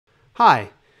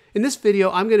Hi, in this video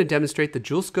I'm going to demonstrate the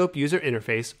Joulescope user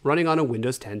interface running on a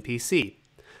Windows 10 PC.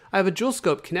 I have a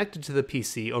Joulescope connected to the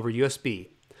PC over USB.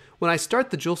 When I start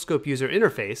the Joulescope user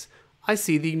interface, I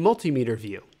see the Multimeter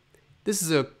View. This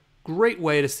is a great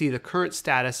way to see the current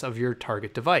status of your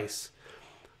target device.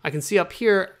 I can see up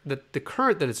here that the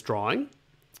current that it's drawing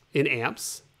in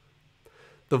amps,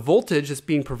 the voltage that's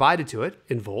being provided to it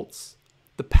in volts,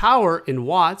 the power in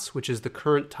watts, which is the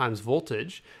current times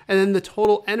voltage, and then the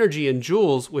total energy in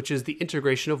joules, which is the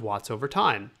integration of watts over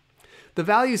time. The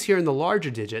values here in the larger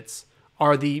digits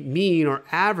are the mean or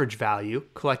average value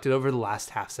collected over the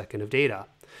last half second of data.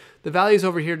 The values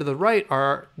over here to the right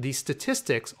are the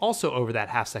statistics also over that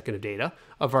half second of data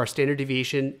of our standard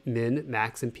deviation, min,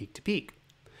 max, and peak to peak.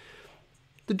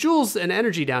 The joules and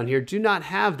energy down here do not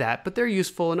have that, but they're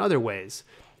useful in other ways.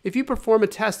 If you perform a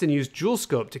test and use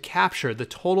Joulescope to capture the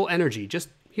total energy just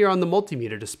here on the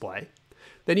multimeter display,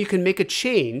 then you can make a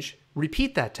change,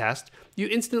 repeat that test, you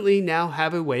instantly now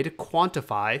have a way to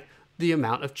quantify the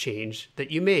amount of change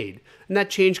that you made. And that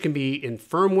change can be in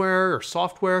firmware or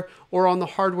software or on the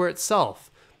hardware itself.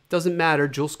 Doesn't matter,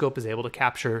 Joulescope is able to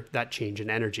capture that change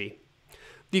in energy.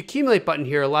 The accumulate button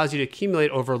here allows you to accumulate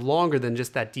over longer than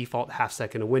just that default half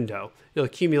second window. It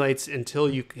accumulates until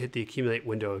you hit the accumulate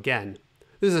window again.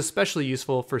 This is especially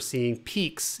useful for seeing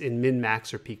peaks in min,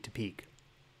 max, or peak to peak.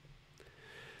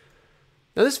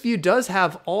 Now this view does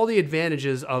have all the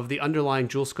advantages of the underlying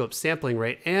Joulescope sampling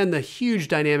rate and the huge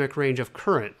dynamic range of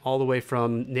current, all the way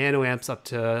from nanoamps up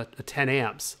to 10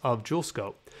 amps of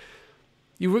Joulescope.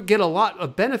 You would get a lot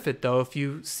of benefit though if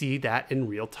you see that in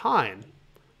real time.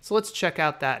 So let's check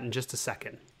out that in just a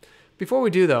second. Before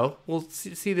we do though, we'll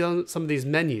see some of these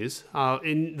menus.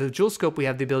 In the Joulescope we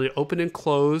have the ability to open and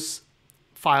close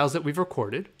files that we've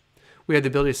recorded. We have the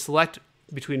ability to select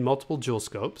between multiple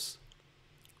Joulescopes.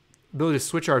 Ability to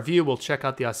switch our view, we'll check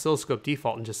out the oscilloscope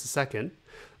default in just a second.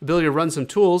 Ability to run some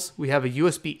tools, we have a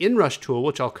USB inrush tool,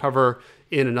 which I'll cover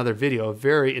in another video, a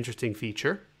very interesting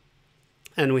feature.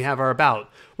 And we have our about.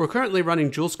 We're currently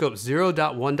running Joulescope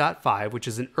 0.1.5, which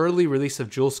is an early release of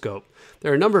Joulescope.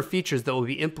 There are a number of features that will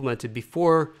be implemented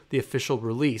before the official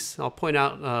release. I'll point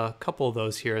out a couple of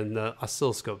those here in the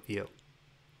oscilloscope view.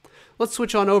 Let's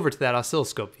switch on over to that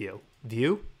oscilloscope view.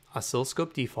 View,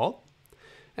 oscilloscope default.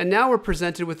 And now we're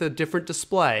presented with a different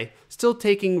display, still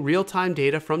taking real-time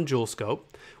data from Joulescope.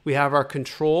 We have our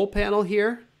control panel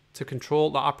here to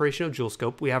control the operation of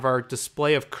Joulescope. We have our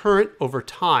display of current over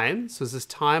time. So this is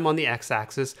time on the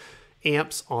x-axis,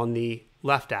 amps on the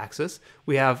left axis.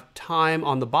 We have time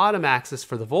on the bottom axis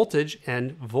for the voltage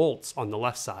and volts on the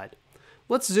left side.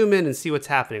 Let's zoom in and see what's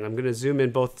happening. I'm going to zoom in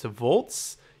both to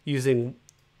volts using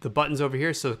the buttons over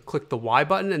here. So click the Y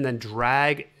button and then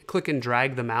click and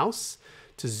drag the mouse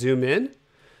to zoom in.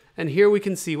 And here we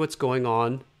can see what's going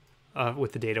on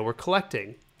with the data we're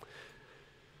collecting.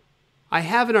 I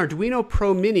have an Arduino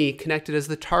Pro Mini connected as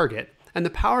the target, and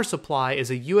the power supply is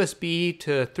a USB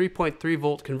to 3.3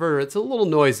 volt converter. It's a little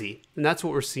noisy, and that's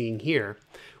what we're seeing here.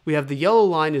 We have the yellow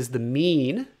line is the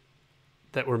mean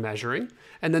that we're measuring,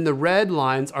 and then the red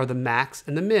lines are the max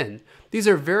and the min. These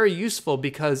are very useful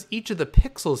because each of the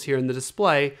pixels here in the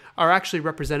display are actually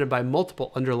represented by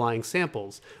multiple underlying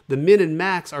samples. The min and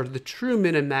max are the true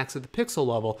min and max at the pixel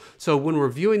level, so when we're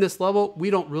viewing this level, we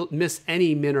don't miss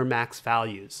any min or max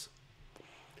values.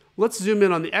 Let's zoom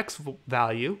in on the X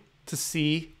value to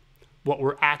see what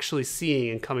we're actually seeing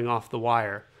and coming off the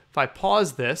wire. If I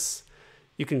pause this,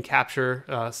 you can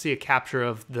see a capture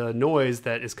of the noise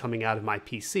that is coming out of my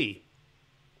PC.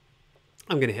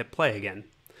 I'm going to hit play again.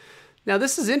 Now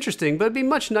this is interesting, but it'd be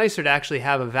much nicer to actually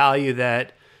have a value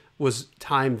that was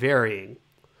time varying.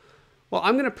 Well,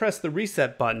 I'm going to press the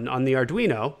reset button on the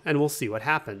Arduino and we'll see what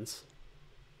happens.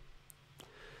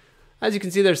 As you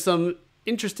can see, there's some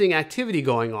interesting activity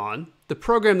going on. The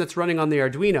program that's running on the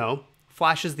Arduino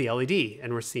flashes the LED,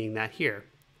 and we're seeing that here.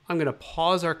 I'm going to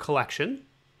pause our collection,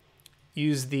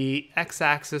 use the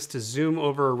x-axis to zoom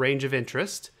over a range of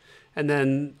interest, and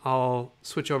then I'll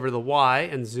switch over to the Y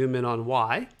and zoom in on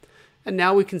Y. And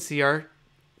now we can see our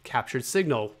captured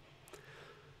signal.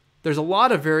 There's a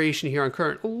lot of variation here on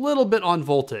current, a little bit on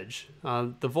voltage.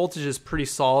 The voltage is pretty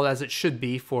solid as it should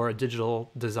be for a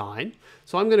digital design.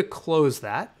 So I'm going to close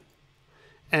that.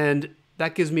 And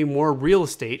that gives me more real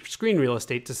estate, screen real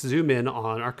estate, to zoom in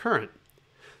on our current.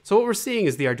 So what we're seeing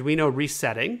is the Arduino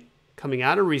resetting, coming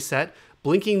out of reset,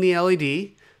 blinking the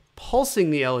LED, pulsing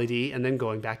the LED, and then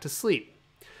going back to sleep.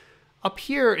 Up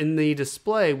here in the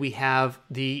display, we have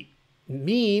the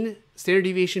mean, standard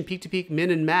deviation, peak to peak,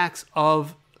 min and max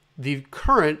of the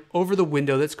current over the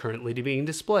window that's currently being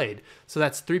displayed. So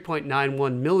that's 3.91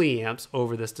 milliamps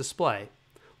over this display.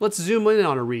 Let's zoom in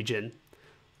on a region.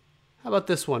 How about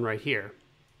this one right here?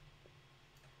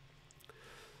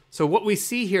 So what we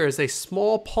see here is a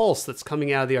small pulse that's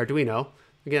coming out of the Arduino.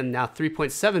 Again, now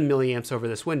 3.7 milliamps over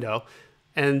this window.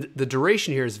 And the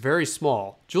duration here is very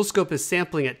small. Joulescope is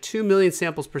sampling at 2 million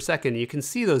samples per second. You can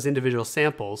see those individual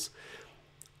samples.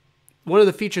 One of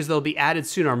the features that will be added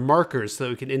soon are markers so that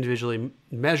we can individually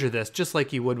measure this, just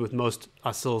like you would with most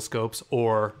oscilloscopes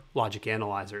or logic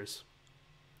analyzers.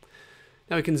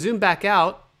 Now we can zoom back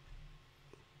out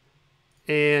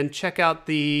and check out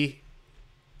the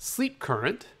sleep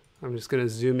current. I'm just going to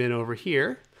zoom in over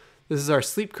here. This is our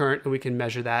sleep current, and we can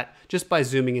measure that just by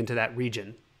zooming into that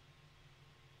region.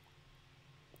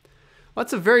 Well,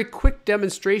 that's a very quick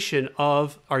demonstration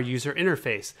of our user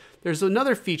interface. There's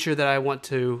another feature that I want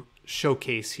to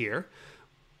showcase here.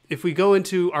 If we go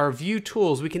into our view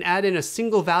tools, we can add in a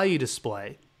single value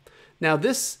display. Now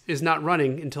this is not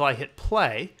running until I hit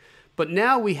play, but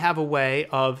now we have a way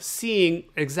of seeing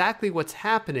exactly what's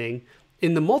happening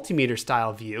in the multimeter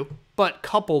style view, but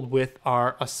coupled with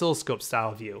our oscilloscope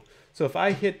style view. So if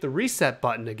I hit the reset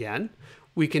button again,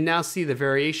 we can now see the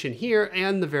variation here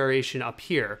and the variation up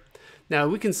here. Now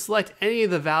we can select any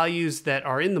of the values that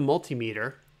are in the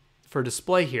multimeter for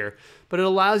display here, but it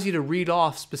allows you to read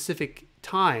off specific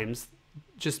times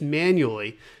just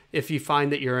manually. If you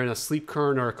find that you're in a sleep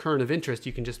current or a current of interest,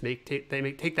 you can just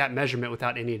take that measurement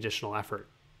without any additional effort.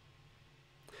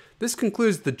 This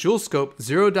concludes the Joulescope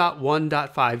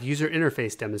 0.1.5 user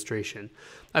interface demonstration.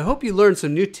 I hope you learned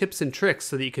some new tips and tricks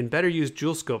so that you can better use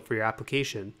Joulescope for your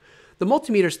application. The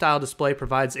multimeter style display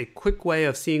provides a quick way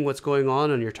of seeing what's going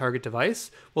on your target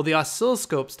device, while the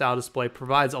oscilloscope style display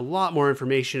provides a lot more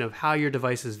information of how your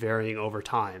device is varying over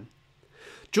time.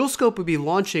 Joulescope will be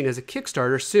launching as a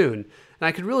Kickstarter soon, and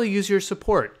I could really use your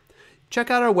support. Check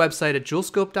out our website at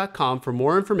joulescope.com for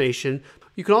more information.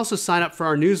 You can also sign up for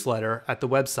our newsletter at the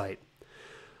website.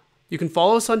 You can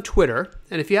follow us on Twitter,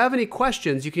 and if you have any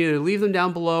questions, you can either leave them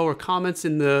down below or comments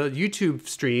in the YouTube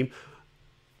stream,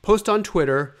 post on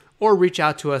Twitter, or reach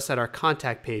out to us at our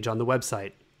contact page on the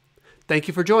website. Thank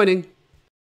you for joining.